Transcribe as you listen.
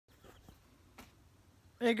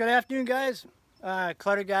Hey, good afternoon, guys.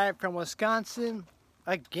 Clutter Guy from Wisconsin,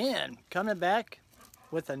 again, coming back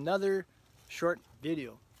with another short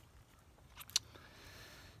video.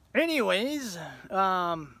 Anyways,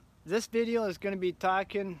 this video is going to be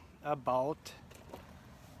talking about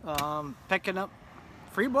picking up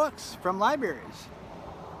free books from libraries.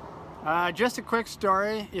 Just a quick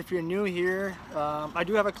story, if you're new here, I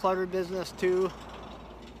do have a clutter business too.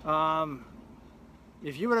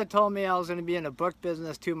 If you would have told me I was going to be in a book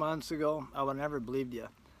business 2 months ago, I would have never believed you.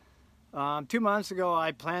 2 months ago,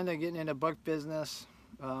 I planned on getting in a book business.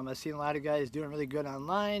 I've seen a lot of guys doing really good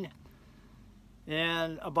online.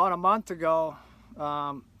 And about a month ago,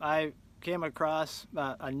 I came across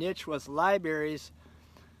a niche with libraries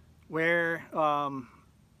where,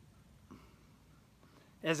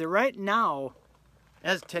 as of right now,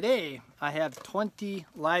 as today, I have 20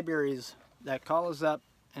 libraries that call us up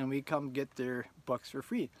and we come get their books for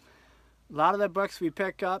free. A lot of the books we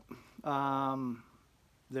pick up,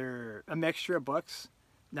 they're a mixture of books,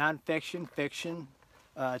 nonfiction, fiction,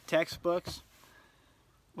 textbooks.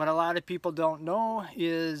 What a lot of people don't know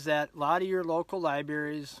is that a lot of your local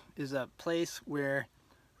libraries is a place where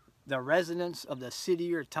the residents of the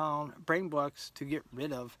city or town bring books to get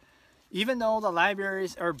rid of. Even though the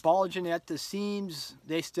libraries are bulging at the seams,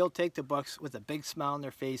 they still take the books with a big smile on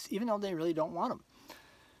their face, even though they really don't want them.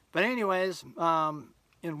 But anyways,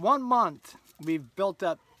 in 1 month, we've built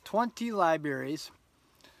up 20 libraries.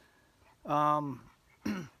 I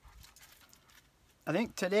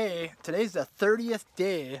think today's the 30th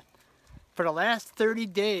day. For the last 30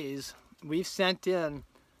 days, we've sent in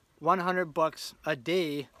 100 books a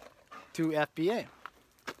day to FBA.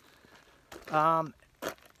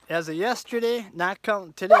 As of yesterday, not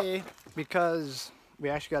counting today, because we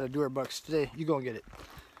actually got to do our books today. You go and get it.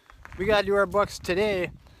 We got to do our books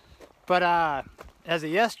today. But as of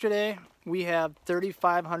yesterday, we have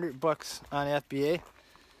 3,500 books on FBA.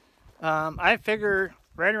 I figure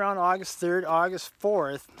right around August 3rd, August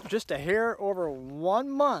 4th, just a hair over 1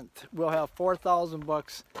 month, we'll have 4,000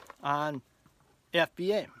 books on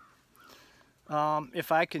FBA.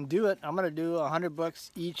 If I can do it, I'm going to do 100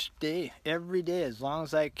 books each day, every day, as long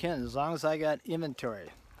as I can, as long as I got inventory.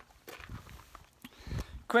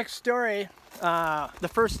 Quick story, the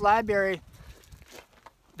first library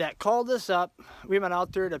that called us up, we went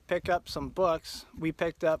out there to pick up some books. We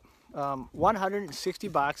picked up 160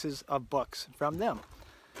 boxes of books from them.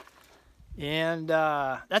 And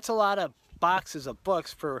that's a lot of boxes of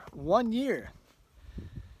books for 1 year.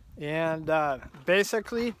 And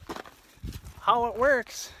basically, how it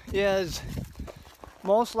works is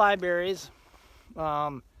most libraries,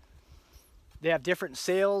 they have different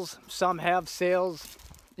sales. Some have sales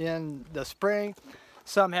in the spring.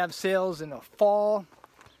 Some have sales in the fall.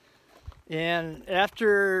 And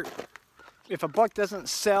after, if a book doesn't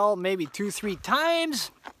sell maybe 2-3 times,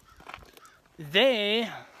 they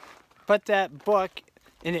put that book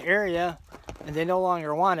in the area and they no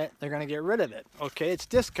longer want it, they're going to get rid of it. Okay, it's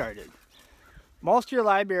discarded. Most of your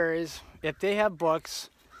libraries, if they have books,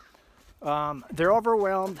 they're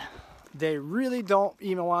overwhelmed. They really don't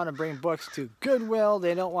even want to bring books to Goodwill.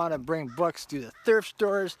 They don't want to bring books to the thrift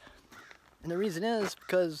stores. And the reason is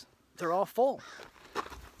because they're all full.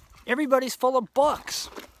 Everybody's full of books.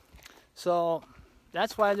 So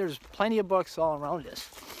that's why there's plenty of books all around us.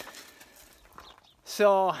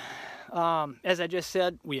 So as I just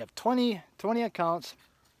said, we have 20 accounts.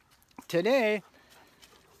 Today,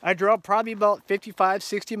 I drove probably about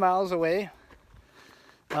 55-60 miles away.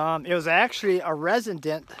 It was actually a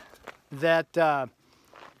resident that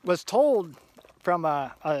was told from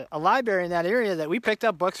a library in that area that we picked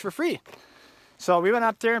up books for free. So we went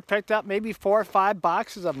up there and picked up maybe 4 or 5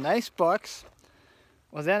 boxes of nice books.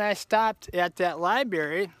 Well, then I stopped at that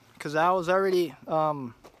library because I was already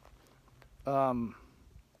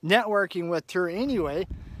networking with her anyway.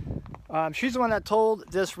 She's the one that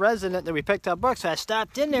told this resident that we picked up books. So I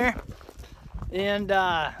stopped in there and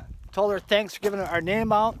told her thanks for giving our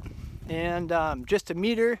name out and just to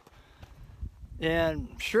meet her. And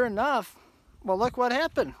sure enough, well, look what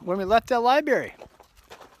happened when we left that library.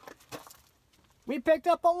 We picked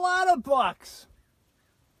up a lot of books.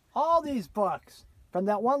 All these books from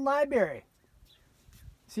that one library.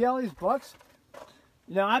 See all these books?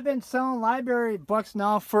 You know, I've been selling library books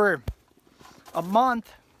now for a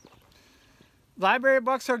month. Library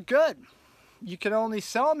books are good. You can only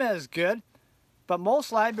sell them as good, but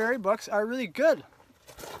most library books are really good.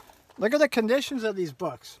 Look at the conditions of these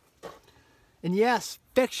books. And yes,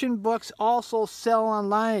 fiction books also sell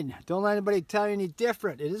online. Don't let anybody tell you any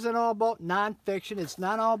different. It isn't all about nonfiction. It's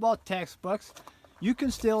not all about textbooks. You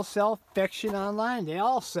can still sell fiction online. They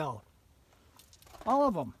all sell. All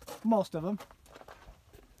of them. Most of them.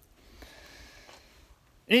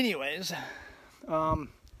 Anyways,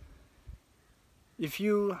 if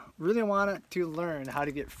you really want to learn how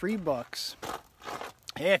to get free books,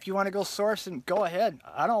 hey, if you want to go sourcing, go ahead.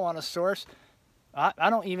 I don't want to source. I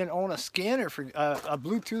don't even own a scanner, for a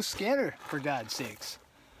Bluetooth scanner, for God's sakes.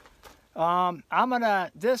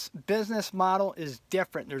 This business model is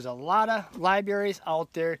different. There's a lot of libraries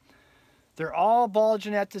out there. They're all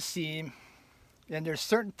bulging at the seam, and there's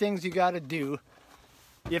certain things you got to do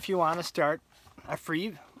if you want to start a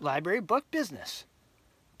free library book business.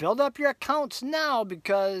 Build up your accounts now,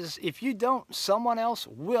 because if you don't, someone else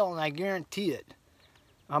will, and I guarantee it.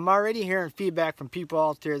 I'm already hearing feedback from people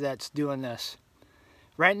out there that's doing this.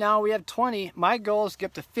 Right now we have 20. My goal is to get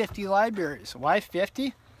up to 50 libraries. Why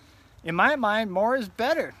 50? In my mind, more is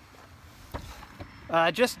better.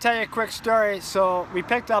 Just to tell you a quick story. So we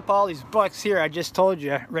picked up all these books here. I just told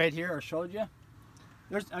you right here, or showed you.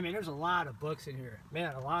 There's a lot of books in here.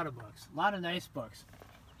 Man, a lot of books. A lot of nice books.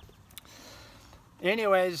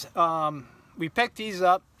 Anyways, we picked these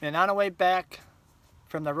up, and on the way back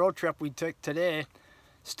from the road trip we took today,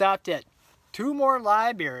 stopped at 2 more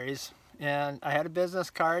libraries, and I had a business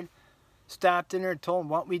card. Stopped in there and told them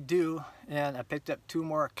what we do, and I picked up 2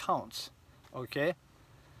 more accounts. Okay.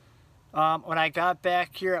 When I got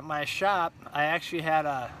back here at my shop, I actually had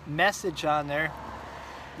a message on there.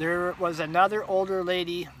 There was another older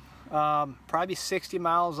lady, probably 60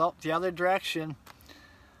 miles out the other direction.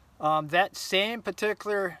 That same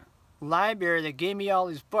particular library that gave me all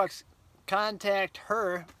these books, contact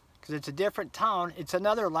her, because it's a different town, it's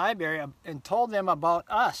another library, and told them about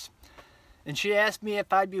us. And she asked me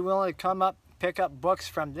if I'd be willing to come up, pick up books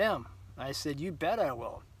from them. I said, you bet I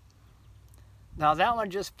will. Now that one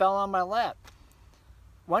just fell on my lap.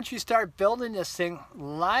 Once you start building this thing,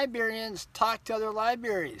 librarians talk to other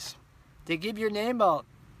libraries. They give your name out.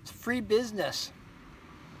 It's free business.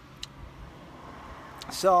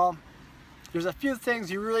 So there's a few things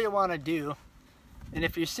you really want to do. And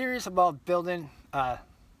if you're serious about building a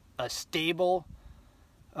stable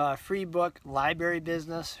free book library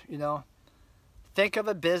business, you know, think of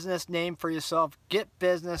a business name for yourself. Get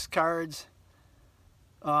business cards.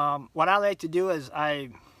 What I like to do is I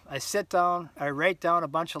sit down, I write down a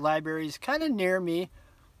bunch of libraries kind of near me,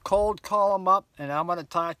 cold call them up, and I'm going to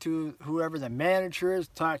talk to whoever the manager is,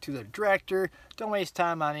 talk to the director. Don't waste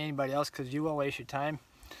time on anybody else, because you will waste your time.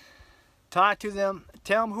 Talk to them,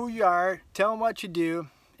 tell them who you are, tell them what you do.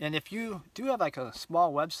 And if you do have like a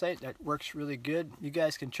small website that works really good, you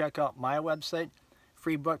guys can check out my website,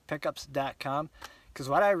 freebookpickups.com, because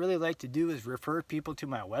what I really like to do is refer people to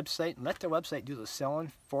my website and let the website do the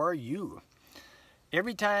selling for you.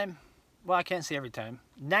 Every time, well, I can't say every time,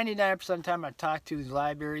 99% of the time I talk to these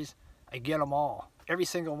libraries, I get them all, every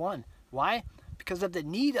single one. Why? Because of the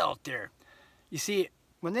need out there. You see,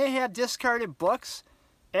 when they have discarded books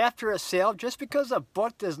after a sale, just because a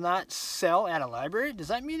book does not sell at a library, does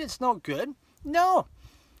that mean it's no good? No.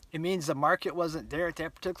 It means the market wasn't there at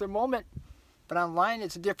that particular moment. But online,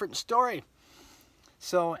 it's a different story.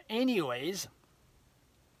 So anyways,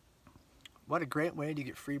 what a great way to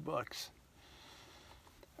get free books.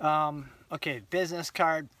 Okay, business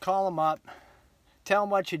card, call them up, tell them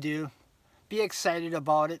what you do, be excited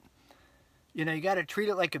about it. You know, you got to treat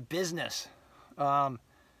it like a business.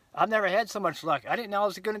 I've never had so much luck. I didn't know I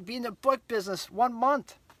was going to be in the book business 1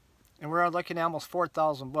 month, and we're looking at almost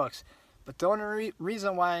 4,000 books. But the only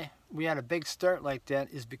reason why we had a big start like that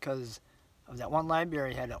is because of that one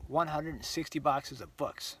library had 160 boxes of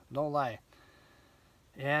books, no lie.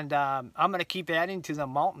 And I'm going to keep adding to the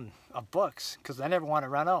mountain of books, because I never want to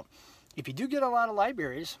run out. If you do get a lot of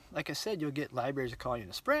libraries, like I said, you'll get libraries that call you in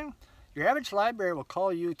the spring. Your average library will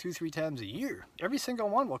call you 2-3 times a year. Every single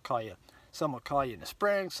one will call you. Some will call you in the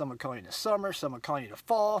spring, some will call you in the summer, some will call you in the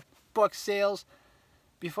fall, book sales.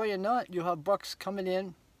 Before you know it, you'll have books coming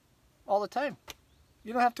in all the time.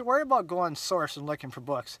 You don't have to worry about going source and looking for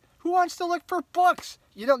books. Who wants to look for books?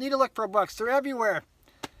 You don't need to look for books. They're everywhere.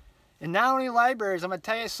 And not only libraries, I'm going to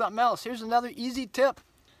tell you something else. Here's another easy tip.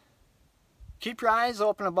 Keep your eyes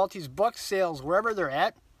open about these book sales wherever they're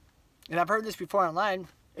at. And I've heard this before online.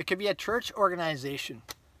 It could be a church organization.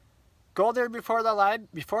 Go there before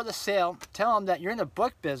the sale. Tell them that you're in the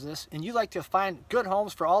book business and you like to find good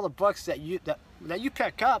homes for all the books that you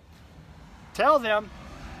pick up. Tell them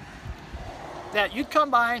that you'd come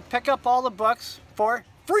by and pick up all the books for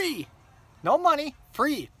free. No money,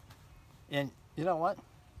 free. And you know what?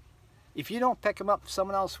 If you don't pick them up,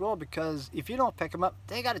 someone else will, because if you don't pick them up,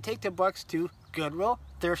 they got to take the books to Goodwill,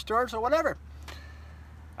 thrift stores, or whatever.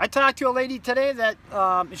 I talked to a lady today that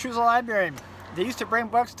she was a librarian. they used to bring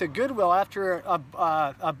books to Goodwill after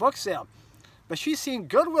a book sale. But she's seen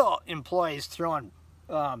Goodwill employees throwing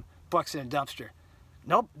books in a dumpster.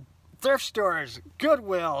 Nope. Thrift stores,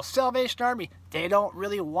 Goodwill, Salvation Army, they don't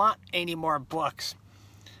really want any more books.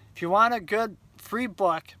 If you want a good free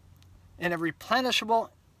book and a replenishable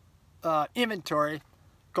inventory,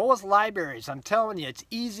 go with libraries. I'm telling you, it's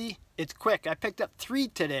easy, it's quick. I picked up 3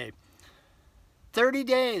 today. 30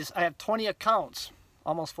 days, I have 20 accounts.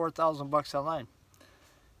 Almost 4,000 bucks online.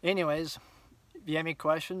 Anyways, if you have any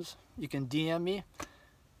questions, you can DM me.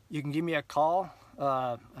 You can give me a call.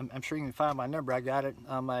 I'm sure you can find my number. I got it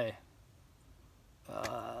on my,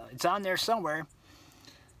 it's on there somewhere.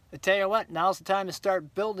 I tell you what, now's the time to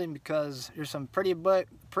start building because there's some pretty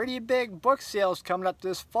big book sales coming up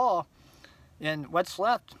this fall. And what's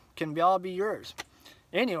left can all be yours.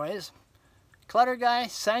 Anyways, Clutter Guy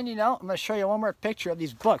signing out. I'm going to show you one more picture of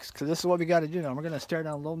these books because this is what we got to do now. We're going to start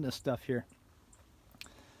unloading this stuff here.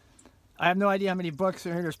 I have no idea how many books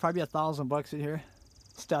are here. There's probably 1,000 books in here,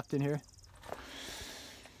 stuffed in here.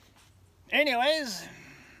 Anyways,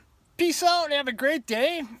 peace out and have a great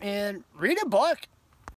day and read a book.